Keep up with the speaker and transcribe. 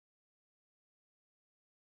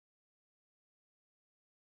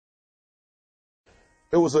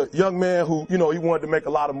it was a young man who, he wanted to make a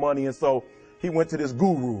lot of money, and so he went to this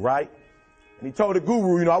guru, right? And he told the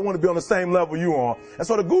guru, I want to be on the same level you are. And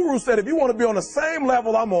so the guru said, if you want to be on the same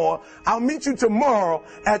level I'm on, I'll meet you tomorrow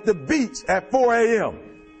at the beach at 4 a.m.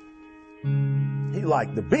 He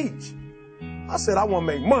liked the beach. I said, I want to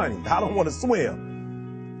make money. I don't want to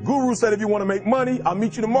swim. Guru said, if you want to make money, I'll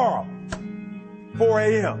meet you tomorrow, 4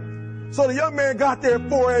 a.m. So the young man got there at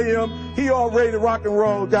 4 a.m. He all ready to rock and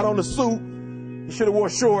roll, got on the suit. He should have wore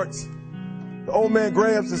shorts. The old man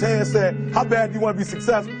grabs his hand and said, how bad do you want to be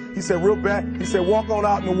successful? He said, real bad. He said, walk on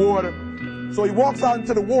out in the water. So he walks out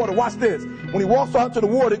into the water. Watch this. When he walks out into the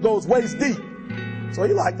water, it goes waist deep. So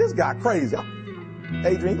he like, this guy crazy.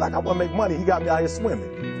 Adrian, he's like, I want to make money. He got me out here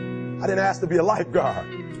swimming. I didn't ask to be a lifeguard.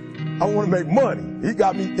 I want to make money. He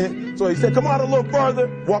got me in. So he said, come out a little further.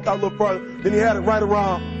 Walked out a little further. Then he had it right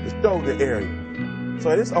around the shoulder area.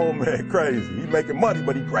 So this old man crazy. He's making money,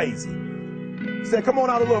 but he crazy. He said, come on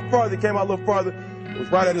out a little further. He came out a little further. It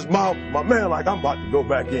was right at his mouth. My man like, I'm about to go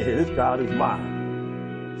back in here. This guy is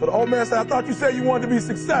mine. So the old man said, I thought you said you wanted to be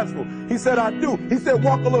successful. He said, I do. He said,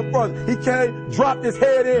 walk a little further. He came, dropped his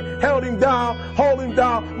head in, held him down, hold him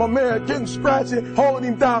down. My man getting scratching, holding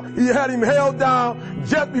him down. He had him held down.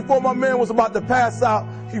 Just before my man was about to pass out,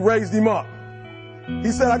 he raised him up.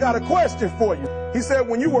 He said, I got a question for you. He said,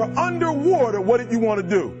 when you were underwater, what did you want to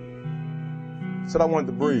do? He said, I wanted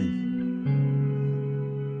to breathe.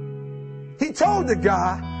 He told the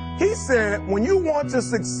guy, he said, when you want to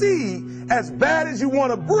succeed as bad as you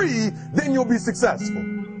want to breathe, then you'll be successful.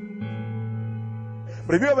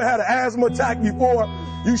 But if you ever had an asthma attack before,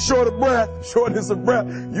 you short of breath, shortness of breath,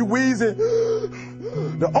 you wheezing,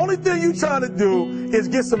 the only thing you trying to do is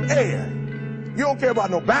get some air. You don't care about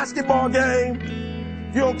no basketball game.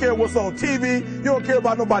 You don't care what's on TV. You don't care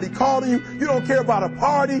about nobody calling you. You don't care about a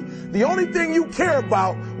party. The only thing you care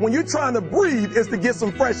about when you're trying to breathe is to get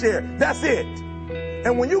some fresh air. That's it.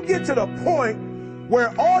 And when you get to the point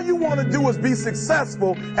where all you want to do is be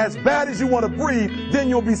successful as bad as you want to breathe, then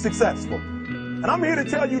you'll be successful. And I'm here to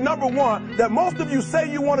tell you, number one, that most of you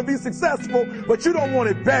say you want to be successful, but you don't want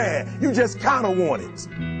it bad. You just kind of want it.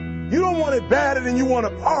 You don't want it badder than you want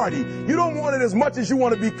to party. You don't want it as much as you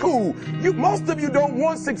want to be cool. Most of you don't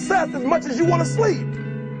want success as much as you want to sleep.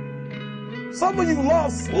 Some of you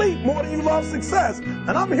love sleep more than you love success.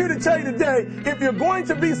 And I'm here to tell you today, if you're going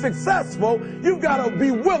to be successful, you've got to be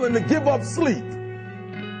willing to give up sleep.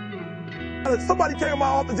 Somebody came to my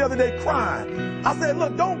office the other day crying. I said,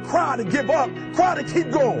 look, don't cry to give up. Cry to keep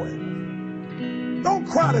going. Don't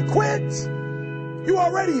cry to quit. You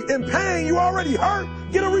already in pain. You already hurt.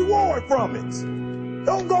 Get a reward from it.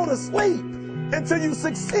 Don't go to sleep until you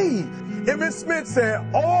succeed. Emmitt Smith said,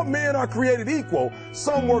 all men are created equal.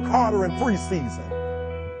 Some work harder in preseason.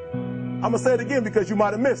 I'm going to say it again because you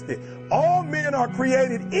might have missed it. All men are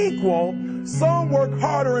created equal. Some work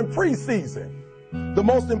harder in preseason. The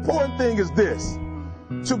most important thing is this: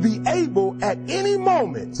 to be able at any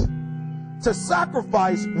moment to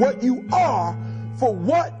sacrifice what you are for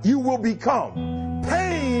what you will become.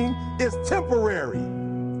 Pain is temporary.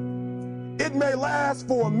 It may last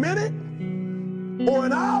for a minute, or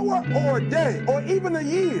an hour, or a day, or even a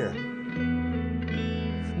year.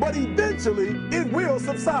 But eventually, it will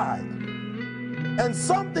subside, and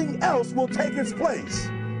something else will take its place.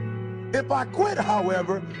 If I quit,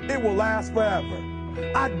 however, it will last forever.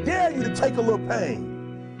 I dare you to take a little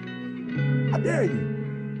pain. I dare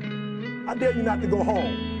you. I dare you not to go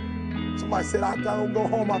home. Somebody said, I don't go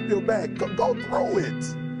home, I feel bad. Go through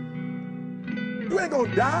it. You ain't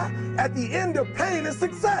gonna die. At the end of pain is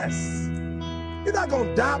success. You're not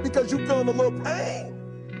gonna die because you're feeling a little pain.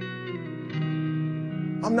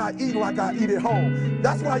 I'm not eating like I eat at home.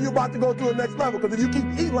 That's why you're about to go to the next level, because if you keep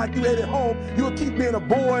eating like you ate at home, you'll keep being a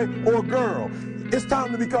boy or a girl. It's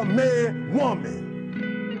time to become man, woman.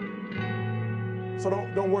 So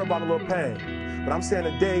don't worry about a little pain. But I'm saying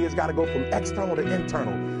today it's got to go from external to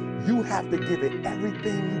internal. You have to give it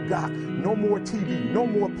everything you got. No more TV, no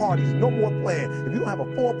more parties, no more playing. If you don't have a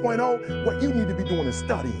 4.0, what you need to be doing is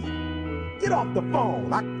studying. Get off the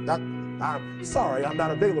phone. I'm sorry, I'm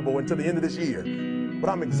not available until the end of this year.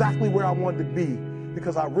 But I'm exactly where I wanted to be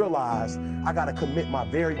because I realized I got to commit my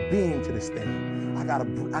very being to this thing. I gotta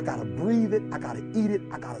breathe it, I gotta eat it,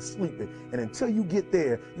 I gotta sleep it. And until you get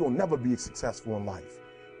there, you'll never be successful in life.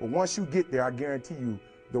 But once you get there, I guarantee you,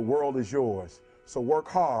 the world is yours. So work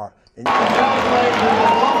hard. And Congratulations, the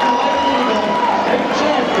Local Eagle,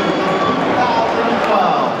 champion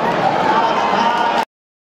 2012.